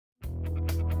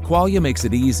Qualia makes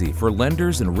it easy for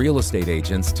lenders and real estate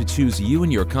agents to choose you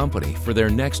and your company for their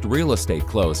next real estate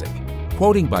closing.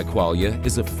 Quoting by Qualia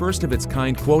is a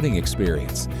first-of-its-kind quoting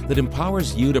experience that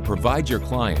empowers you to provide your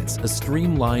clients a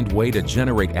streamlined way to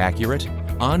generate accurate,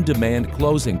 on-demand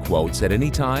closing quotes at any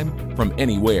time, from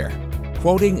anywhere.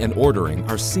 Quoting and ordering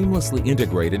are seamlessly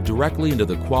integrated directly into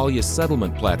the Qualia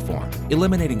settlement platform,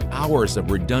 eliminating hours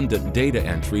of redundant data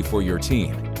entry for your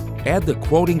team. Add the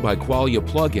Quoting by Qualia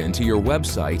plugin to your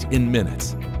website in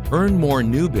minutes. Earn more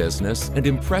new business and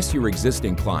impress your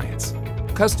existing clients.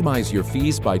 Customize your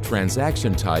fees by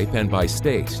transaction type and by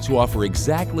state to offer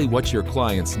exactly what your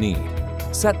clients need.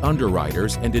 Set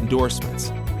underwriters and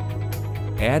endorsements.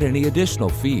 Add any additional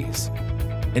fees.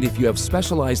 And if you have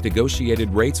specialized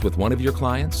negotiated rates with one of your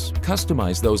clients,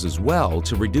 customize those as well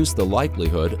to reduce the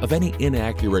likelihood of any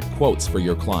inaccurate quotes for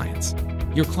your clients.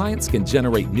 Your clients can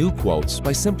generate new quotes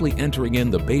by simply entering in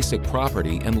the basic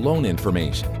property and loan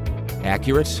information.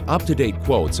 Accurate, up-to-date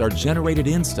quotes are generated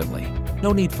instantly.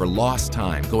 No need for lost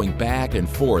time going back and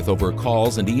forth over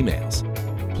calls and emails.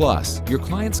 Plus, your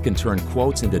clients can turn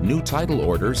quotes into new title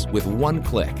orders with one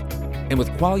click. And with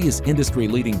Qualia's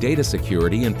industry-leading data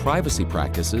security and privacy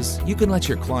practices, you can let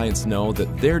your clients know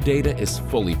that their data is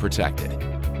fully protected.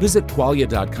 Visit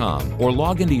Qualia.com or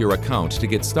log into your account to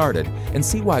get started and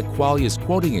see why Qualia's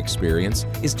quoting experience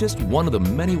is just one of the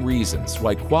many reasons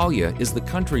why Qualia is the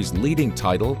country's leading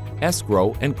title,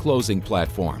 escrow, and closing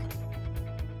platform.